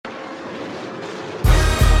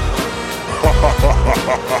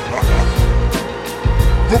Look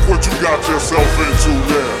what you got yourself into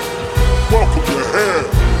now. Welcome to hell.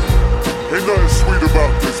 Ain't nothing sweet about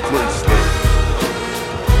this place, man.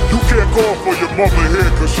 You can't call for your mama here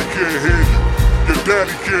cause she can't hear you. Your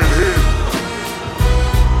daddy can't hear you.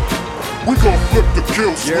 We gon' flip the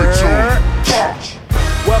kill switch on.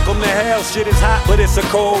 Welcome to hell, shit is hot, but it's a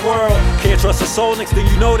cold world. Can't trust a soul, next thing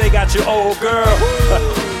you know they got your old girl.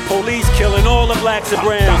 Police killing all the blacks and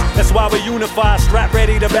browns. That's why we unify, strapped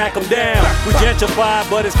ready to back them down. We gentrify,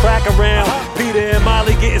 but it's crack around. Peter and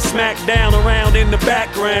Molly getting smacked down around in the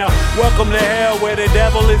background. Welcome to hell where the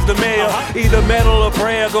devil is the mayor. Either metal or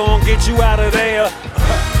prayer gon' get you out of there.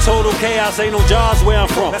 Total chaos, ain't no jobs where I'm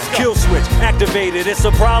from. Kill switch, activated, it's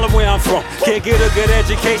a problem where I'm from. Can't get a good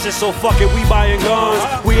education, so fuck it, we buying guns.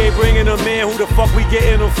 We ain't bringing them in, who the fuck we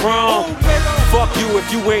getting them from? Fuck you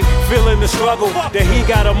if you ain't feeling the struggle. That he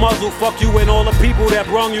got a muzzle, fuck you and all the people that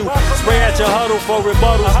brung you. Spray at your huddle for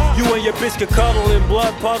rebuttals. You and your bitch can cuddle in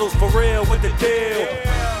blood puddles, for real, what the deal?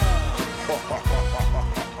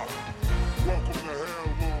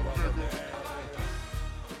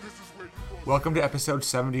 Welcome to episode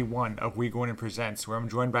 71 of We Going In Presents, where I'm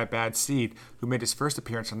joined by Bad Seed, who made his first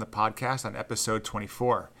appearance on the podcast on episode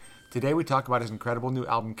 24. Today we talk about his incredible new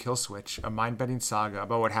album Kill Switch, a mind-bending saga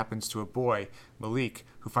about what happens to a boy, Malik,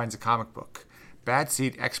 who finds a comic book. Bad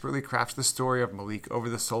Seed expertly crafts the story of Malik over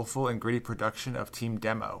the soulful and gritty production of Team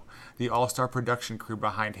Demo, the all-star production crew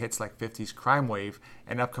behind hits like 50's Crime Wave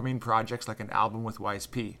and upcoming projects like an album with Wise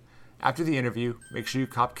P. After the interview, make sure you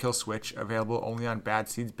cop Kill Switch, available only on Bad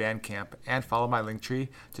Seed's Bandcamp, and follow my Linktree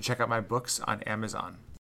to check out my books on Amazon.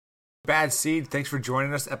 Bad Seed, thanks for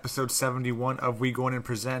joining us, episode 71 of We Going In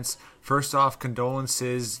Presents. First off,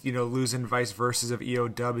 condolences, losing Vice Verses of EO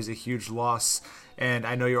Dub is a huge loss, and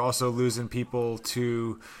I know you're also losing people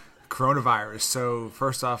to coronavirus. So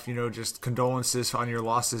first off, just condolences on your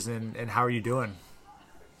losses, and how are you doing?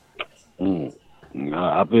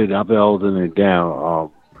 I've been holding it down.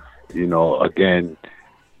 Again,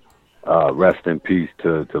 rest in peace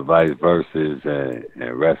to Vice Verses, and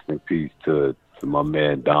rest in peace to my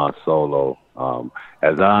man Don Solo.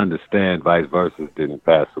 As I understand, Vice Verses didn't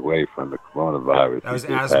pass away from the coronavirus. That was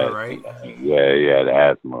asthma, right? Yeah, he had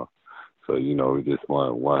asthma. So, we just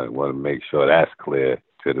want to make sure that's clear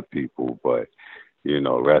to the people. But,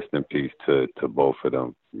 rest in peace to both of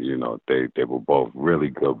them. They were both really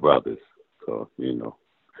good brothers. So,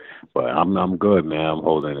 But I'm good, man. I'm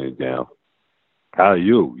holding it down. How are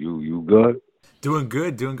you? You good? Doing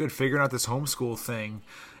good. Figuring out this homeschool thing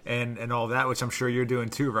and all that, which I'm sure you're doing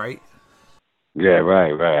too, right? Yeah,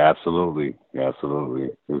 right. Absolutely.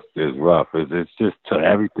 It's rough. It's just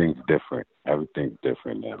everything's different. Everything's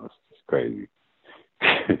different now. It's crazy.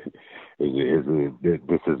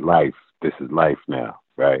 This is life. This is life now,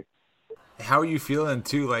 right? How are you feeling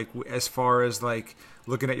too, like as far as like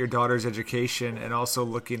looking at your daughter's education and also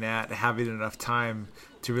looking at having enough time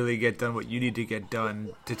to really get done what you need to get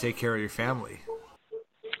done to take care of your family?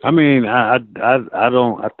 I mean, I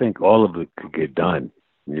think all of it could get done.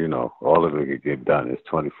 All of it could get done. It's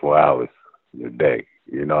 24 hours a day.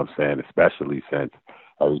 You know what I'm saying? Especially since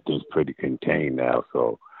everything's pretty contained now.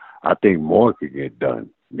 So I think more could get done.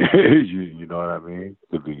 you know what I mean?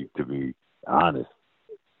 To be honest.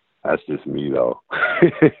 That's just me, though.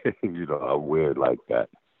 I'm weird like that.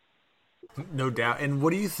 No doubt. And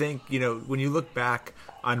what do you think, when you look back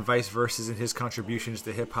on Vice Verses and his contributions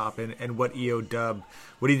to hip-hop and what he did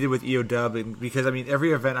with EO Dub, and because,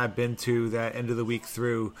 every event I've been to that end of the week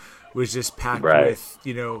through was just packed with,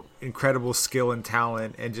 incredible skill and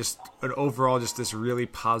talent and just an overall just this really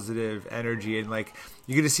positive energy. And,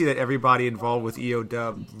 you get to see that everybody involved with EO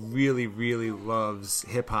Dub really, really loves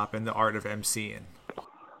hip-hop and the art of MCing.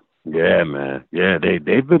 Yeah, man. Yeah,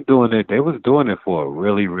 they've been doing it. They was doing it for a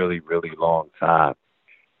really, really, really long time,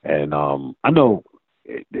 and I know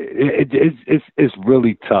it's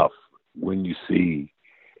really tough when you see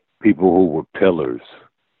people who were pillars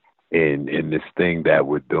in this thing that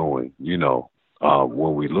we're doing.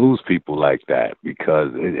 When we lose people like that,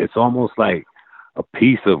 because it's almost like a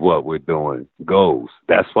piece of what we're doing goes.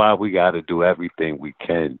 That's why we got to do everything we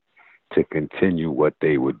can to continue what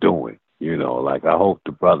they were doing. I hope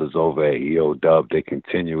the brothers over at EO Dub, they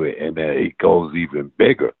continue it and that it goes even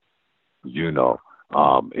bigger, in the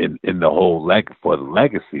whole for the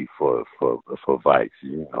legacy for Vice,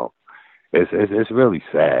 It's really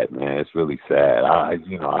sad, man. It's really sad.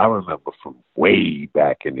 I remember from way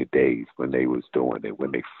back in the days when they was doing it,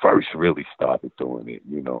 when they first really started doing it,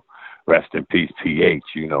 Rest in peace, PH.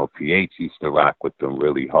 PH used to rock with them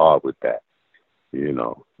really hard with that.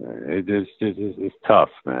 It's tough,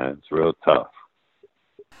 man. It's real tough.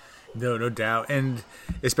 No doubt. And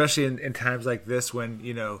especially in times like this when,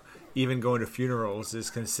 even going to funerals is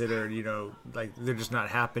considered, like they're just not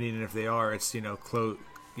happening. And if they are, it's,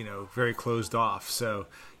 very closed off. So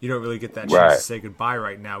you don't really get that chance to say goodbye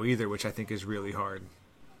right now either, which I think is really hard.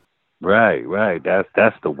 Right.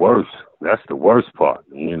 That's the worst. That's the worst part,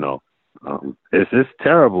 It's just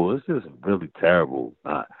terrible. It's just really terrible.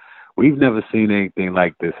 We've never seen anything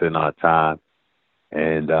like this in our time.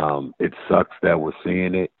 And it sucks that we're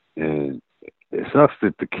seeing it. And it sucks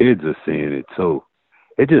that the kids are seeing it too.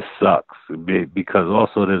 It just sucks because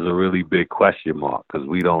also there's a really big question mark because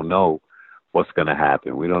we don't know what's going to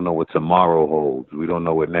happen. We don't know what tomorrow holds. We don't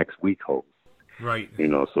know what next week holds. Right.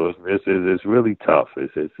 So it's really tough.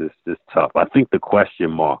 It's just tough. I think the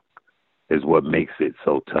question mark is what makes it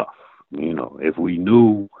so tough. If we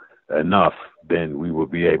knew enough, then we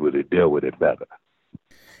would be able to deal with it better.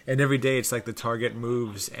 And every day it's like the target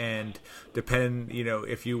moves, and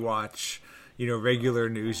if you watch, regular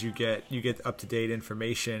news, you get up to date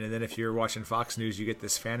information, and then if you're watching Fox News, you get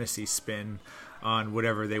this fantasy spin on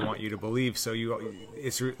whatever they want you to believe. So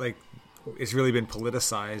it's really been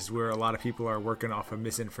politicized, where a lot of people are working off of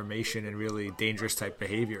misinformation and really dangerous type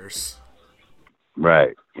behaviors.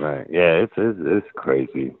 Right. Yeah, it's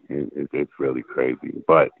crazy. It's really crazy,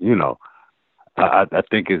 but I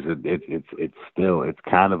think it's still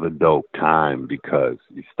kind of a dope time because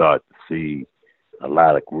you start to see a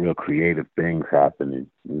lot of real creative things happening,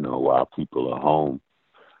 while people are home.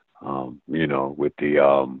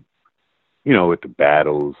 With the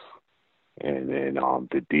battles and then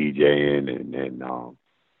the DJing and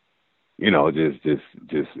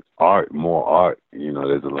just art, more art.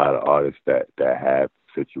 There's a lot of artists that have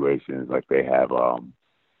situations like they have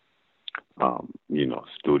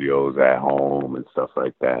studios at home and stuff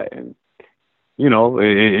like that. And,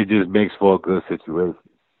 it just makes for a good situation.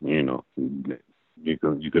 You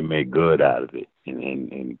can make good out of it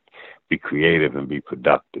and be creative and be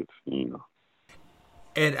productive,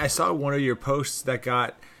 And I saw one of your posts that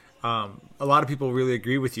got a lot of people really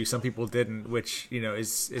agree with you. Some people didn't, which,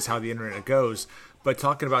 is how the internet goes. But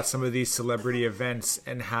talking about some of these celebrity events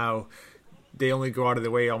and how they only go out of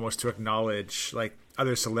their way almost to acknowledge like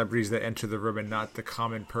other celebrities that enter the room and not the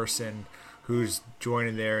common person who's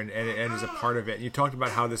joining there and is a part of it. You talked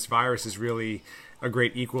about how this virus is really a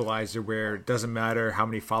great equalizer where it doesn't matter how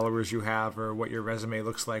many followers you have or what your resume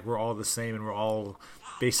looks like. We're all the same and we're all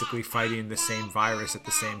basically fighting the same virus at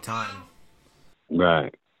the same time.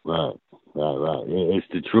 Right. It's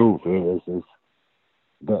the truth. It's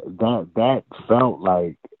that felt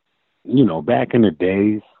like, back in the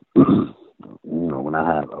days, when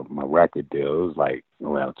I had my record deal, it was like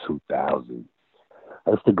around 2000. I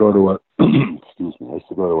used to go to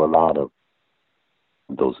a lot of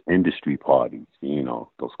those industry parties,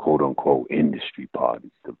 those quote unquote industry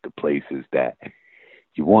parties, the places that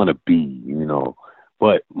you want to be,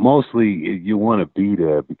 but mostly you want to be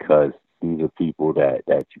there because these are people that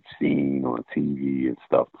you've seen on TV and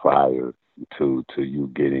stuff prior to you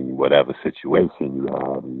getting whatever situation you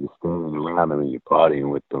have, and you're standing around them and you're partying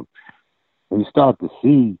with them. And you start to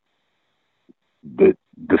see the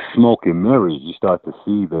smoke and mirrors. You start to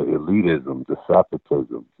see the elitism, the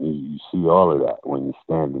separatism. You see all of that when you're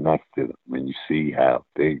standing next to them, and you see how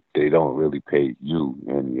they don't really pay you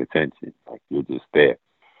any attention. Like you're just there.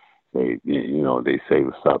 They say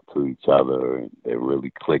what's up to each other, and they're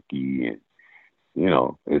really cliquey, and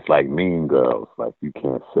it's like Mean Girls. Like you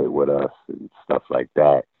can't sit with us and stuff like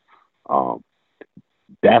that.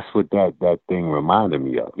 That's what that thing reminded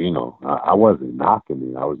me of. I wasn't knocking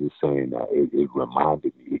it. I was just saying that it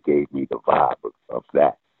reminded me. It gave me the vibe of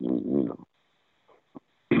that.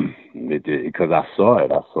 Because I saw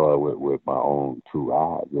it. I saw it with my own two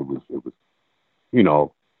eyes. It was.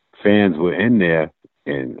 Fans were in there,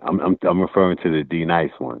 and I'm referring to the D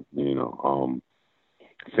Nice one.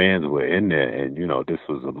 Fans were in there, and this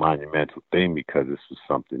was a monumental thing because this was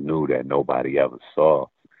something new that nobody ever saw,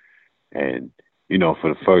 and. For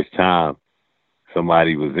the first time,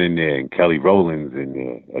 somebody was in there, and Kelly Rowland's in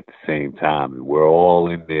there at the same time, and we're all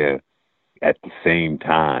in there at the same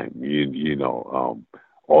time.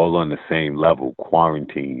 All on the same level,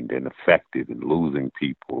 quarantined and affected and losing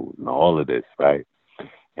people and all of this, right?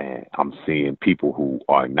 And I'm seeing people who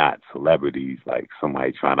are not celebrities, like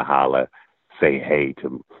somebody trying to say hey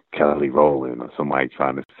to Kelly Rowland, or somebody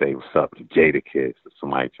trying to say what's up to Jadakiss, or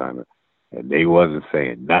somebody trying to. And they wasn't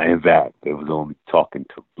saying nothing back. They was only talking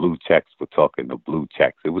to blue checks for talking to blue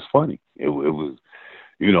checks. It was funny. It was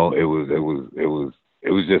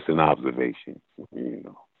just an observation. It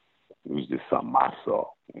was just something I saw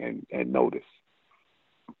and noticed.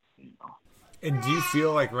 And do you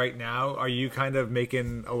feel like right now, are you kind of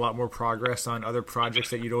making a lot more progress on other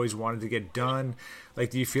projects that you'd always wanted to get done?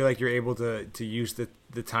 Like, do you feel like you're able to use the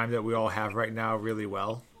time that we all have right now really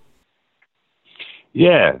well?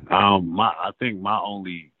 Yeah. I think my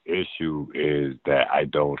only issue is that I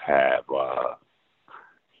don't have a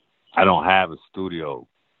studio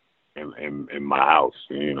in my house,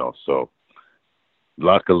 so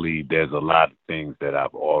luckily there's a lot of things that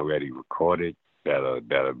I've already recorded that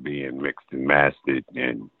are being mixed and mastered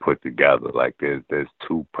and put together. Like there's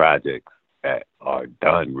 2 projects that are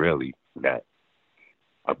done really that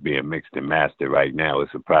are being mixed and mastered right now.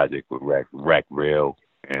 It's a project with Rec Real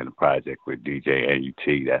and a project with DJ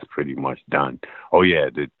NUT that's pretty much done. Oh yeah,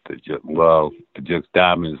 the Jux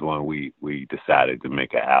Diamonds one we decided to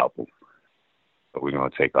make an album. But we're gonna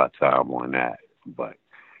take our time on that. But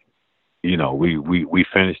we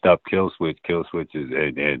finished up Kill Switch. Kill Switches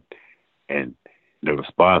and the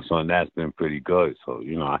response on that's been pretty good. So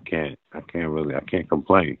I can't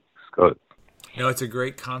complain. It's good. No, it's a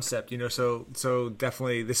great concept. So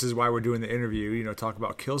definitely this is why we're doing the interview. Talk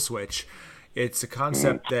about Kill Switch. It's a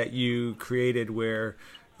concept that you created where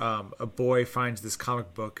a boy finds this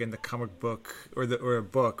comic book, and the comic book or a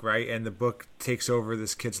book, right? And the book takes over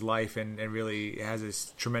this kid's life and really has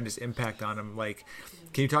this tremendous impact on him. Like,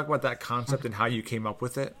 can you talk about that concept and how you came up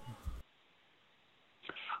with it?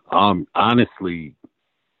 Honestly,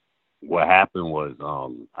 what happened was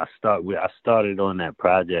I started on that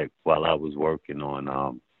project while I was working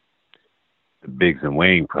on the Biggs and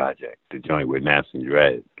Wayne project, the joint with Naps and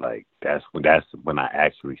Dread. Like that's when I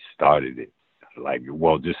actually started it.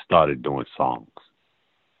 Just started doing songs.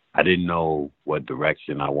 I didn't know what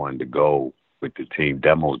direction I wanted to go with the Team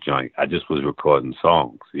Demo joint. I just was recording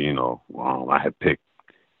songs, I had picked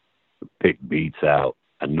beats out.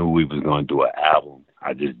 I knew we was going to do an album.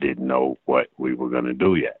 I just didn't know what we were going to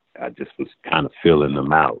do yet. I just was kind of feeling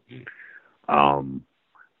them out.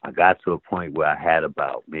 I got to a point where I had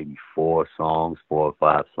about maybe 4 or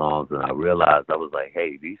 5 songs, and I realized I was like,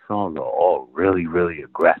 hey, these songs are all really, really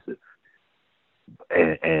aggressive.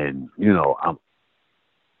 And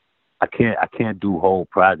I can't do whole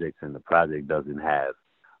projects and the project doesn't have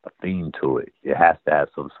a theme to it. It has to have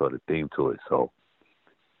some sort of theme to it. So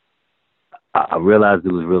I realized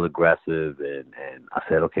it was real aggressive, and I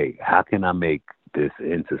said, okay, how can I make this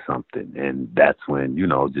into something? And that's when,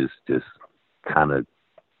 just kind of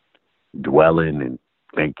dwelling and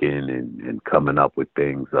thinking and coming up with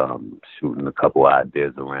things, shooting a couple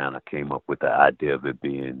ideas around. I came up with the idea of it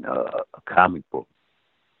being a comic book.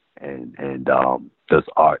 And does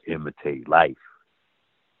art imitate life?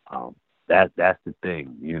 That's the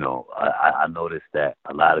thing. I noticed that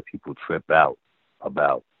a lot of people trip out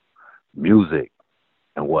about music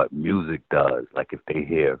and what music does. Like if they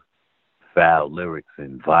hear foul lyrics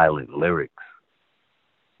and violent lyrics,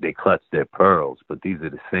 they clutch their pearls. But these are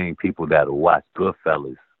the same people that will watch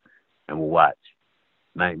Goodfellas and will watch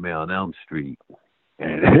Nightmare on Elm Street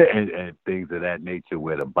and things of that nature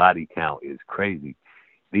where the body count is crazy.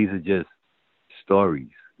 These are just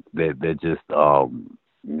stories. They're just and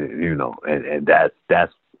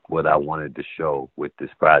that's what I wanted to show with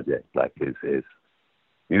this project. Like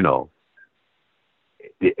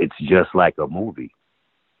it's just like a movie.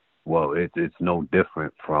 Well, it's no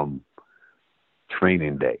different from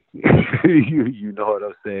Training Day. you know what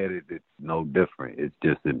I'm saying? It's no different. It's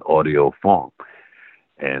just in audio form.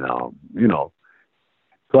 And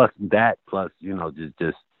plus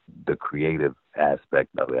just the creative aspect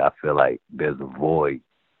of it. I feel like there's a void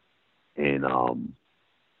in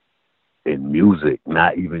music,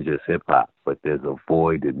 not even just hip hop, but there's a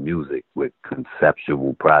void in music with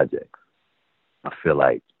conceptual projects. I feel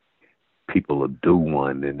like people will do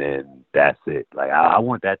one and then that's it. Like I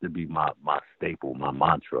want that to be my staple, my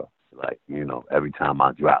mantra. Like, every time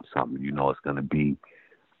I drop something, it's gonna be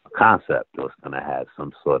a concept or it's gonna have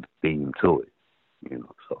some sort of theme to it.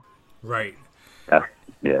 So right.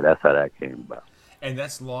 That's how that came about. And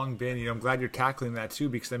that's long been, I'm glad you're tackling that too,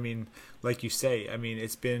 because like you say,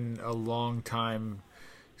 it's been a long time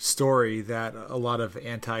story that a lot of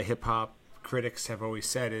anti-hip hop critics have always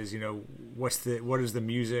said is, what is the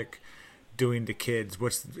music doing to kids?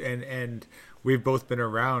 And we've both been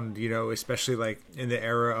around, especially like in the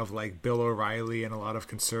era of like Bill O'Reilly and a lot of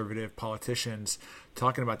conservative politicians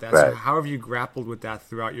talking about that. Right. So how have you grappled with that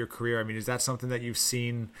throughout your career? Is that something that you've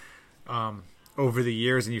seen over the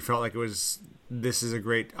years and you felt like this is a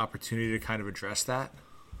great opportunity to kind of address that?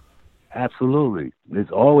 Absolutely.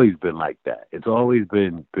 It's always been like that. It's always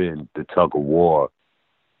been the tug of war.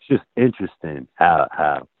 It's just interesting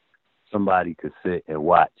how somebody could sit and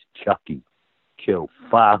watch Chucky kill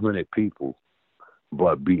 500 people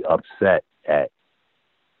but be upset at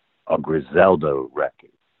a Griselda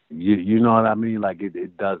record. You know what I mean? Like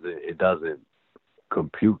it doesn't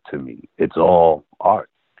compute to me. It's all art,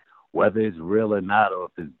 whether it's real or not, or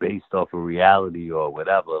if it's based off of reality or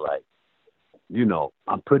whatever. Like, you know,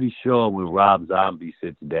 I'm pretty sure when Rob Zombie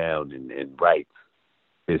sits down and writes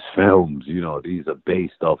his films, you know, these are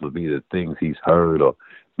based off of either things he's heard or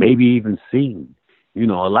maybe even seen. You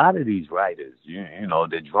know, a lot of these writers, you know,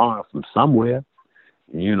 they're drawing from somewhere,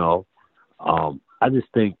 you know. I just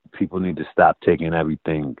think people need to stop taking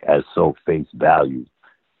everything as so face value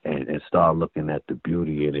and start looking at the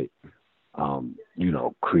beauty in it, you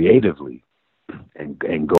know, creatively, and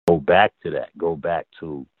go back to that, go back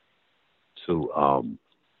to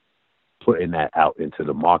putting that out into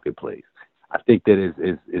the marketplace. I think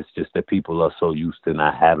that it's just that people are so used to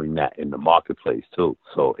not having that in the marketplace too.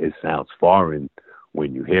 So it sounds foreign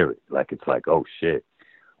when you hear it. Like, it's like, oh shit,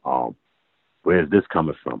 where's this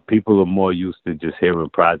coming from? People are more used to just hearing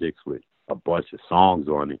projects with a bunch of songs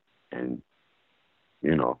on it, and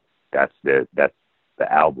you know, that's the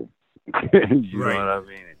album. You right. know what I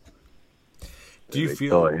mean? Do you they feel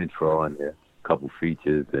throw an intro on there, a couple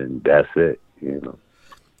features, and that's it? You know.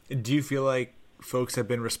 Do you feel like folks have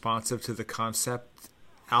been responsive to the concept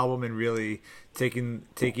album and really taking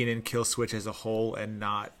in Kill Switch as a whole and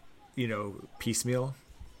not, you know, piecemeal?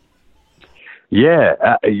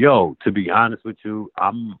 Yeah, yo, to be honest with you,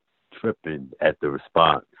 I'm tripping at the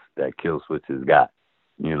response that Kill Switch has got.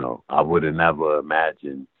 You know, I would have never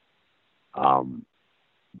imagined.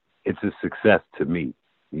 It's a success to me.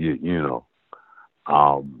 You know,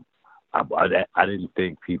 I didn't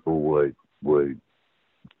think people would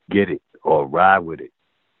get it or ride with it.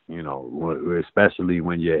 You know, especially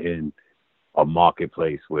when you're in a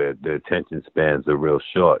marketplace where the attention spans are real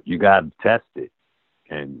short. You got to test it.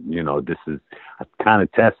 And, you know, I kind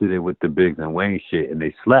of tested it with the Biggs and Wayne shit, and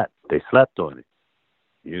they slept on it,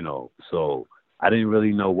 you know. So I didn't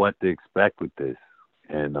really know what to expect with this.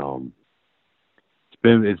 And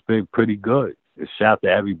it's been pretty good. Shout to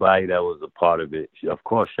everybody that was a part of it. Of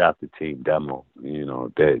course, shout to Team Demo. You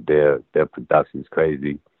know, their production's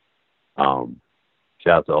crazy.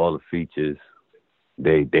 Shout to all the features.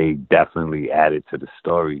 They definitely added to the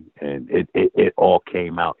story, and it all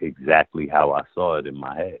came out exactly how I saw it in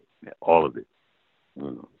my head. All of it. You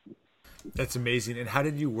know. That's amazing. And how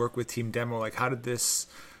did you work with Team Demo? Like, how did this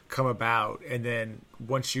come about? And then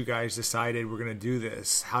once you guys decided we're going to do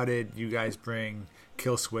this, how did you guys bring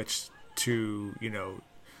Kill Switch to, you know,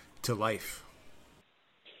 to life?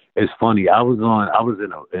 It's funny. I was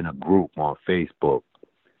in a group on Facebook,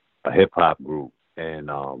 a hip hop group.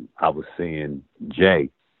 And I was seeing Jay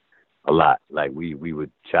a lot. Like we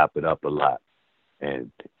would chop it up a lot.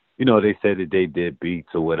 And, you know, they said that they did beats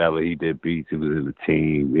or whatever. He did beats. He was in the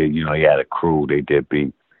team. You know, he had a crew. They did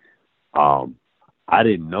beats. I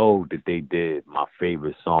didn't know that they did my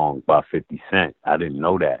favorite song by 50 Cent. I didn't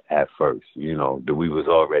know that at first, you know, that we was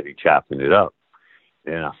already chopping it up.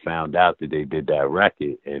 And I found out that they did that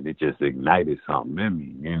record, and it just ignited something in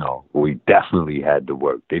me, you know. We definitely had to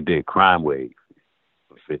work. They did Crime Wave.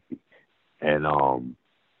 50, and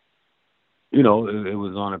you know, it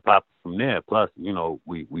was on and pop from there. Plus, you know,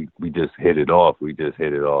 we just hit it off. We just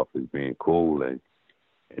hit it off as being cool, and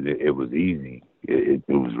it was easy. It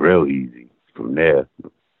was real easy from there.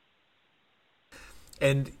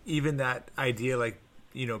 And even that idea, like,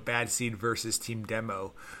 you know, Bad Seed versus Team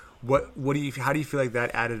Demo, how do you feel like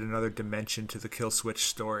that added another dimension to the Kill Switch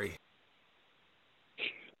story?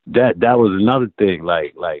 That was another thing,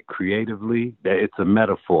 like creatively, that it's a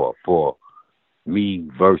metaphor for me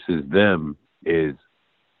versus them. Is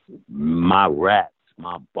my raps,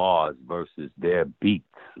 my bars versus their beats.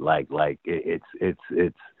 Like it's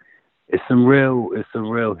some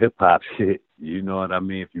real hip hop shit. You know what I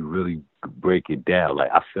mean? If you really break it down,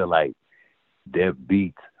 like I feel like their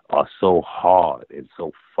beats are so hard and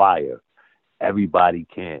so fire. Everybody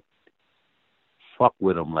can't fuck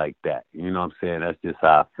with them like that. You know what I'm saying? That's just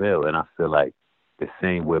how I feel. And I feel like the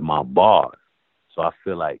same with my bars. So I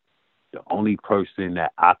feel like the only person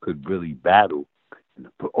that I could really battle,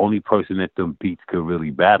 the only person that them beats could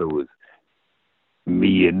really battle is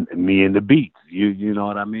me and the beats. You know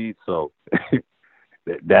what I mean? So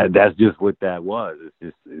that's just what that was.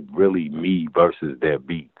 It's just really me versus their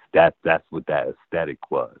beats. That's what that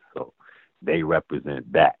aesthetic was. So they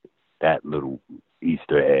represent that little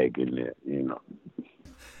Easter egg in there, you know.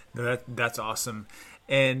 No, that's awesome.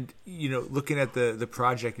 And, you know, looking at the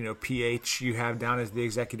project, you know, PH you have down as the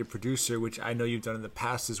executive producer, which I know you've done in the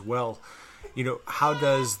past as well. You know, how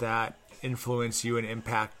does that influence you and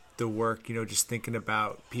impact the work, you know, just thinking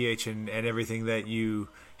about PH and everything that you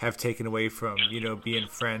have taken away from, being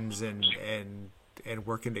friends and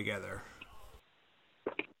working together?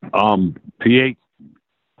 PH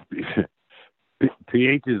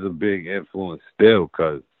PH is a big influence still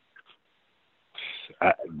because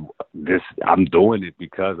I'm doing it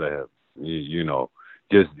because of him.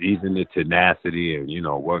 Just even the tenacity and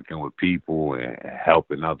working with people and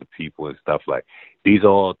helping other people and stuff like these are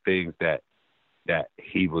all things that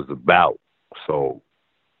he was about. So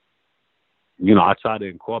I try to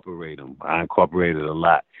incorporate him. I incorporated a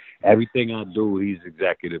lot. Everything I do, he's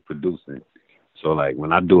executive producing. So like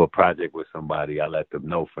when I do a project with somebody, I let them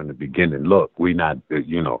know from the beginning, look, we not,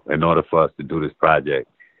 in order for us to do this project,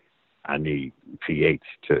 I need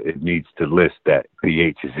it needs to list that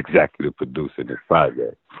PH is executive producing this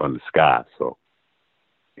project from the sky. So,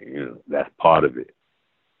 that's part of it.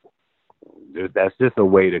 That's just a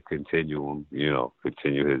way to continue him,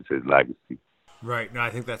 continue his legacy. Right. No, I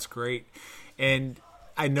think that's great. And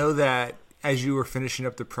I know that as you were finishing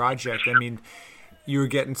up the project, I mean, you were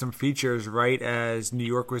getting some features right as New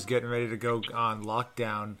York was getting ready to go on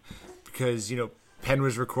lockdown because, Penn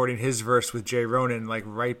was recording his verse with Jay Ronan like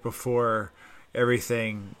right before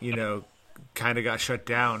everything, kind of got shut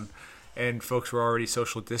down and folks were already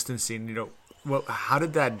social distancing. How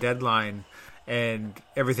did that deadline and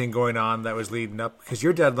everything going on that was leading up? Because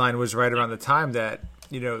your deadline was right around the time that,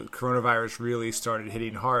 coronavirus really started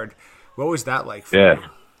hitting hard. What was that like for you?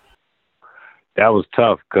 That was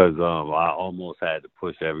tough because I almost had to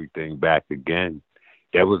push everything back again.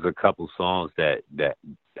 There was a couple songs that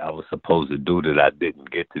I was supposed to do that I didn't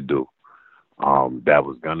get to do. That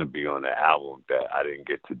was going to be on the album that I didn't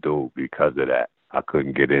get to do because of that. I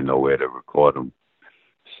couldn't get in nowhere to record them.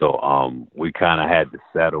 So we kind of had to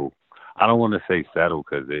settle. I don't want to say settle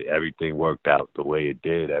because everything worked out the way it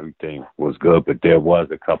did. Everything was good, but there was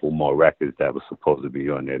a couple more records that were supposed to be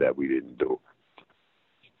on there that we didn't do.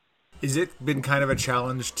 Has it been kind of a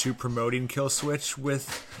challenge to promoting Killswitch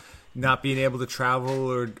with not being able to travel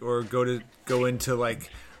or go into like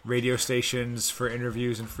radio stations for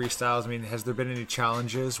interviews and freestyles? I mean, has there been any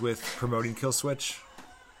challenges with promoting Killswitch?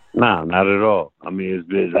 No, not at all. I mean,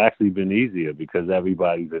 it's actually been easier because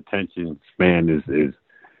everybody's attention span is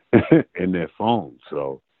in their phone,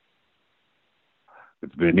 so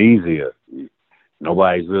it's been easier.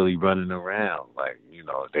 Nobody's really running around. Like,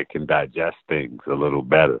 they can digest things a little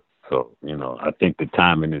better. So, I think the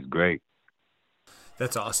timing is great.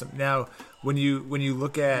 That's awesome. Now, when you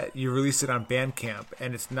look at, you release it on Bandcamp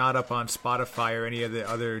and it's not up on Spotify or any of the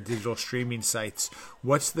other digital streaming sites,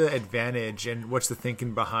 what's the advantage and what's the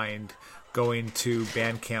thinking behind going to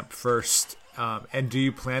Bandcamp first? And do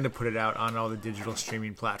you plan to put it out on all the digital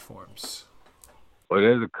streaming platforms? Well,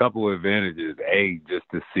 there's a couple of advantages. Just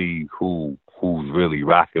to see who's really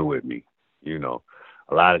rocking with me.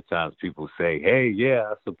 A lot of times people say, hey, yeah,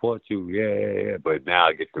 I support you. Yeah. But now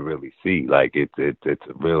I get to really see, like, it's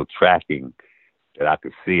a real tracking that I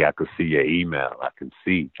can see. I can see your email. I can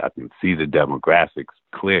see the demographics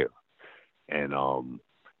clear. And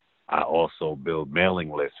I also build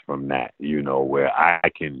mailing lists from that, where I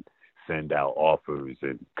can send out offers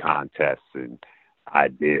and contests and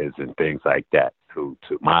ideas and things like that to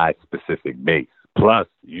my specific base. Plus,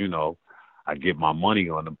 I get my money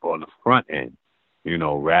on the front end.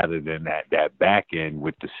 Rather than that back end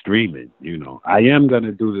with the streaming, I am going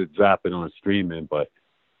to do the dropping on streaming, but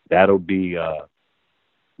that'll be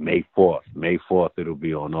May 4th. May 4th, it'll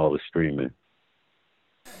be on all the streaming.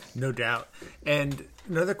 No doubt. And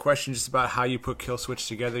another question just about how you put Killswitch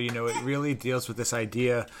together, it really deals with this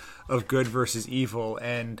idea of good versus evil.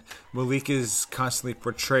 And Malik is constantly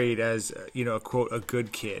portrayed as, quote, a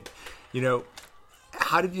good kid.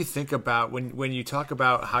 How did you think about when you talk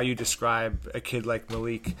about how you describe a kid like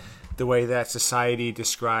Malik, the way that society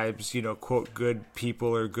describes, quote, good people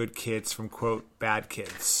or good kids from, quote, bad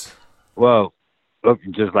kids? Well, look,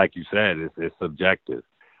 just like you said, it's subjective.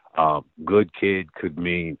 Good kid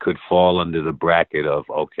could fall under the bracket of,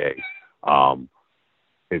 okay,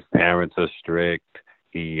 his parents are strict.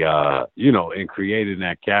 He, in creating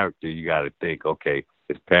that character, you got to think, okay,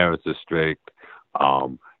 his parents are strict.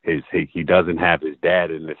 He doesn't have his dad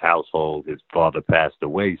in his household. His father passed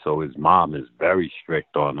away, so his mom is very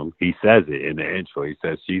strict on him. He says it in the intro. He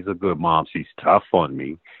says, she's a good mom. She's tough on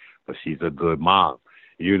me, but she's a good mom,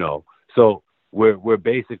 So we're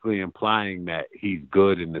basically implying that he's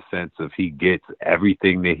good in the sense of he gets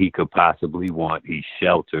everything that he could possibly want. He's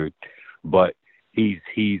sheltered, but he's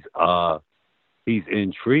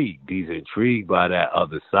intrigued. He's intrigued by that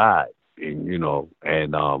other side. And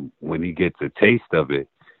when he gets a taste of it,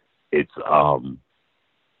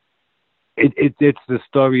 it's the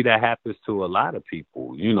story that happens to a lot of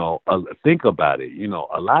people. Think about it.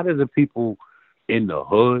 A lot of the people in the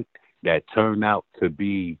hood that turn out to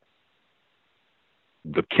be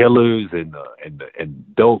the killers and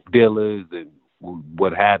dope dealers and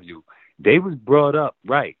what have you, they was brought up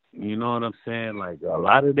right. You know what I'm saying? Like, a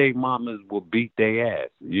lot of their mamas will beat their ass.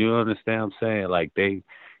 You understand what I'm saying? Like,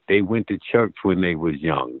 they went to church when they was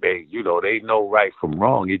young. They know right from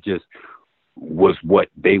wrong. It just was what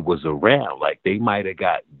they was around. Like, they might have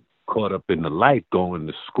got caught up in the life going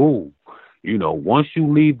to school. Once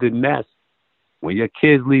you leave the nest, when your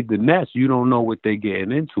kids leave the nest, you don't know what they're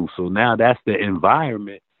getting into. So now that's the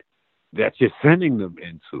environment that you're sending them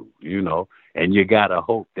into, and you got to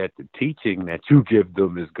hope that the teaching that you give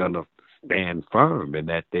them is going to stand firm, and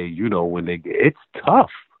that they, when they get, it's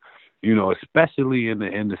tough, especially in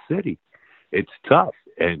the city, it's tough.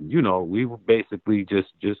 And, we were basically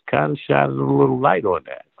just kind of shining a little light on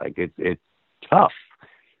that. Like, it's tough.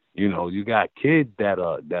 You got kids that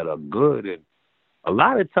are good, and a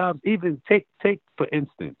lot of times, even take for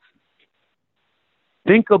instance,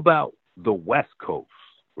 think about the West Coast,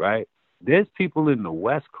 right? There's people in the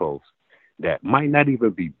West Coast that might not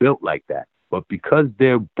even be built like that, but because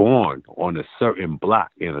they're born on a certain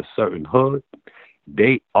block in a certain hood,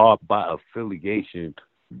 they are by affiliation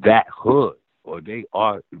that hood, or they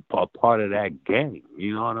are a part of that gang.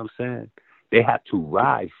 You know what I'm saying? They have to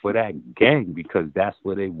ride for that gang because that's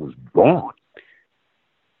where they was born.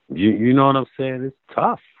 You know what I'm saying? It's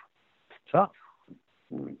tough. It's tough.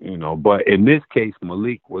 But in this case,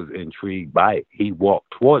 Malik was intrigued by it. He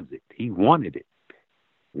walked towards it. He wanted it.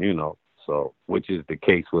 So, which is the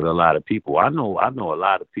case with a lot of people. I know a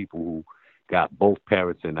lot of people who got both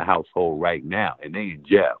parents in the household right now, and they in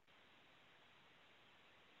jail.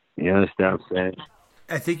 You understand what I'm saying?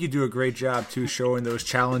 I think you do a great job, too, showing those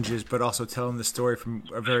challenges, but also telling the story from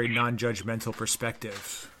a very non-judgmental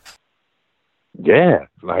perspective. Yeah,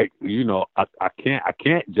 like, I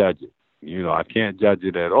can't judge it. I can't judge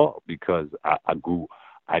it at all because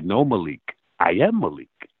I know Malik. I am Malik.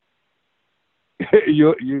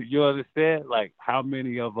 you understand? Like, how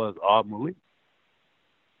many of us are Malik?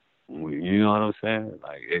 You know what I'm saying?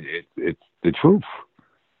 Like, it's the truth.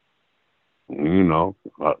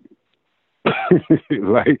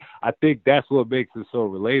 Like, I think that's what makes it so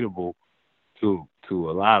relatable to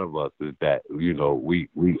a lot of us, is that,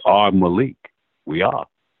 we are Malik. We are.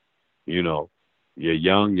 You're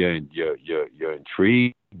young, you're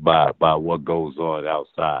intrigued by what goes on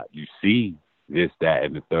outside. You see this, that,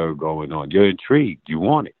 and the third going on. You're intrigued. You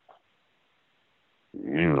want it.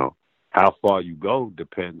 How far you go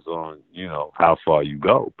depends on, how far you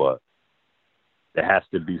go, but there has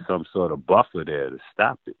to be some sort of buffer there to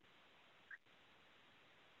stop it.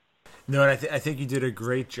 No, and I think you did a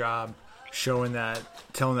great job showing that,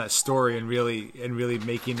 telling that story, and really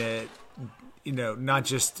making it, not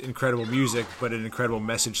just incredible music, but an incredible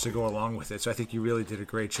message to go along with it. So I think you really did a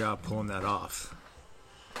great job pulling that off.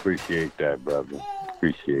 Appreciate that, brother.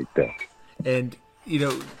 Appreciate that. And,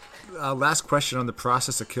 last question on the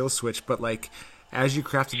process of Killswitch, but like, as you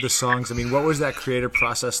crafted the songs, I mean, what was that creative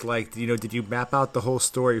process like? Did you map out the whole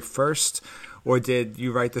story first, or did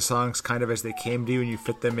you write the songs kind of as they came to you and you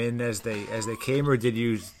fit them in as they came, or did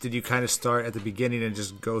you kind of start at the beginning and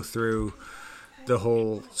just go through the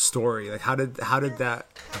whole story? Like, how did that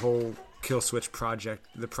whole Killswitch project,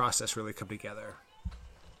 the process, really come together?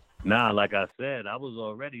 Nah, like I said, I was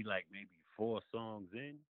already like maybe 4 songs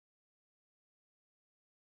in.